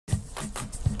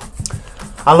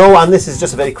Hello, and this is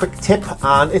just a very quick tip,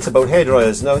 and it's about hair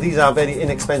dryers. Now, these are very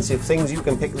inexpensive things. You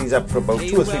can pick these up for about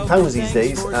 £2 or £3 these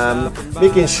days,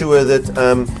 making sure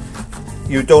that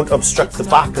you don't obstruct the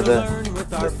back of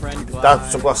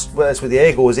that's where the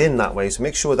air goes in that way. So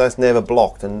make sure that's never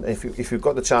blocked, and if you've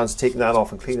got the chance taking that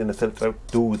off and cleaning the filter out,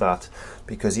 do that,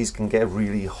 because these can get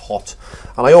really hot.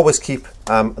 And I always keep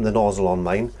the nozzle on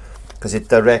mine because it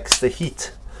directs the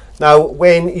heat. Now,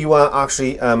 when you are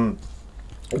actually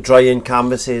drying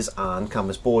canvases and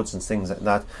canvas boards and things like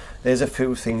that, there's a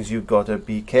few things you've got to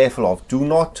be careful of. Do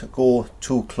not go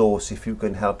too close if you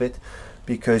can help it,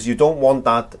 because you don't want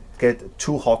that to get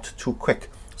too hot too quick.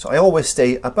 So I always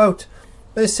stay about,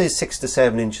 let's say, 6 to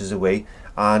 7 inches away,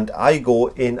 and I go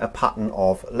in a pattern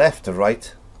of left to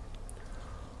right,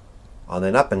 and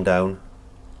then up and down,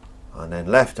 and then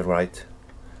left to right,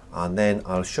 and then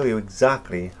I'll show you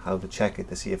exactly how to check it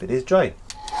to see if it is dry.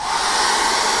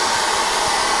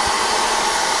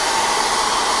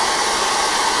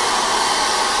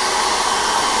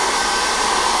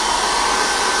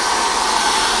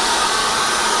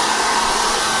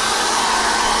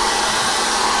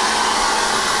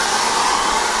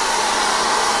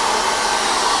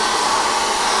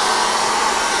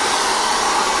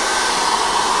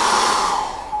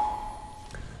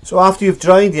 So after you've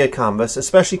dried your canvas,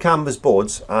 especially canvas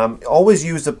boards, always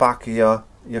use the back of your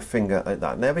finger like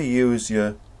that. Never use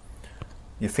your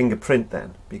fingerprint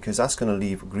then, because that's going to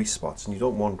leave grease spots, and you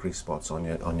don't want grease spots on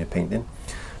your painting,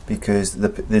 because the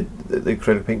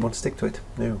acrylic paint won't stick to it.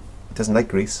 No, it doesn't like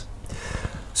grease.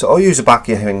 So I'll use the back of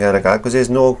your finger like that, because there's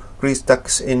no grease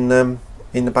ducts in the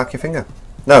back of your finger.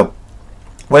 Now,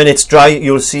 when it's dry,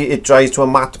 you'll see it dries to a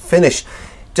matte finish.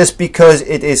 Just because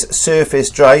it is surface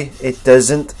dry, it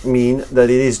doesn't mean that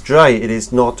it is dry. It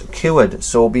is not cured.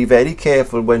 So be very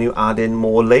careful when you add in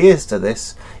more layers to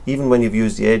this. Even when you've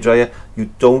used the hairdryer, you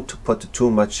don't put too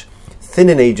much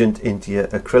thinning agent into your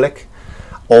acrylic,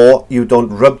 or you don't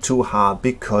rub too hard,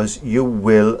 because you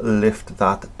will lift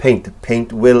that paint.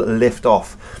 Paint will lift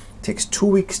off. It takes 2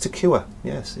 weeks to cure.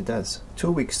 Yes, it does. 2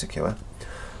 weeks to cure.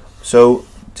 So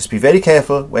just be very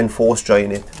careful when force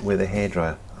drying it with a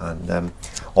hairdryer. And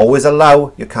always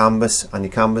allow your canvas and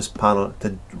your canvas panel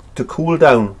to cool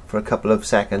down for a couple of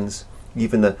seconds,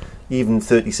 even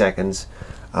 30 seconds.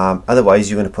 Otherwise,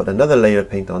 you're going to put another layer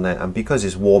of paint on there, and because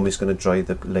it's warm, it's going to dry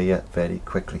the layer very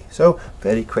quickly. So,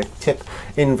 very quick tip: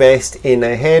 invest in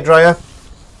a hairdryer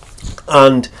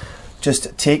and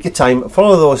just take your time,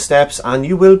 follow those steps, and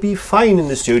you will be fine in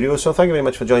the studio. So thank you very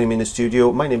much for joining me in the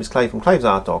studio. My name is Clive from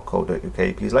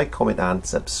clivesart.co.uk. Please like, comment and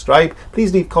subscribe.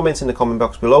 Please leave comments in the comment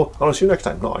box below, and I'll see you next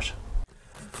time. Nice.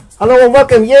 Hello and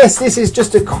welcome. Yes, this is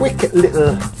just a quick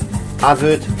little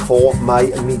advert for my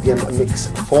medium mix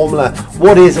formula.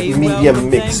 What is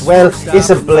medium mix? Well, it's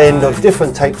a blend of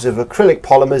different types of acrylic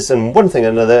polymers and one thing or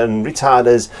another, and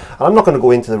retarders, and I'm not going to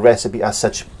go into the recipe as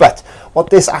such, but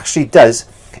what this actually does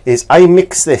is I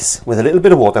mix this with a little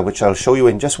bit of water, which I'll show you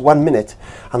in just 1 minute,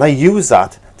 and I use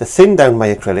that to thin down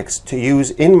my acrylics to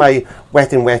use in my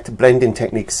wet and wet blending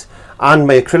techniques and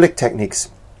my acrylic techniques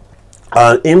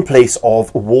in place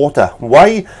of water.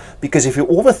 Why? Because if you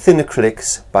over thin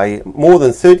acrylics by more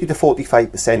than 30 to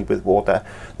 45% with water,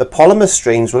 the polymer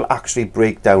strains will actually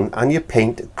break down and your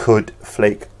paint could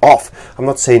flake off. I'm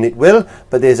not saying it will,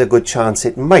 but there's a good chance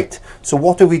it might. So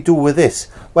what do we do with this?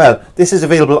 Well, this is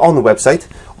available on the website.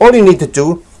 All you need to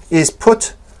do is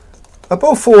put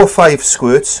about 4 or 5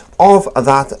 squirts of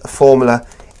that formula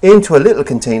into a little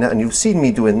container, and you've seen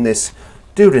me doing this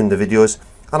during the videos,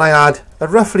 and I add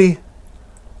roughly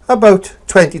about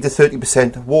 20 to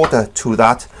 30% water to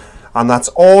that, and that's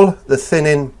all the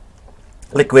thinning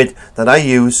liquid that I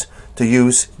use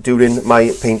during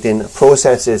my painting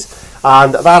processes,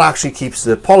 and that actually keeps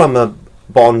the polymer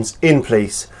bonds in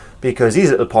place, because these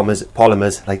little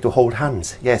polymers like to hold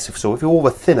hands. Yes, so if you over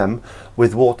thin them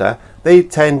with water, they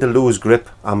tend to lose grip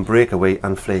and break away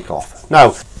and flake off.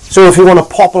 Now, so if you want to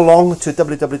pop along to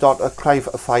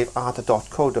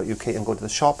www.clive5art.co.uk and go to the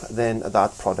shop, then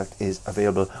that product is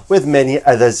available, with many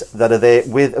others that are there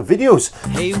with videos.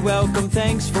 Hey, welcome,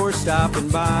 thanks for stopping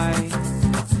by.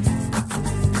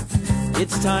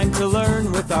 It's time to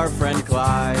learn with our friend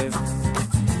Clive.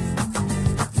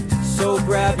 So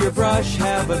grab your brush,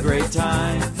 have a great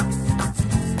time,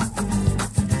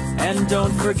 and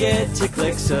don't forget to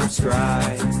click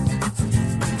subscribe.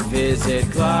 Visit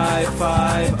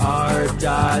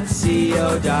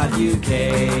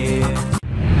clive5art.co.uk.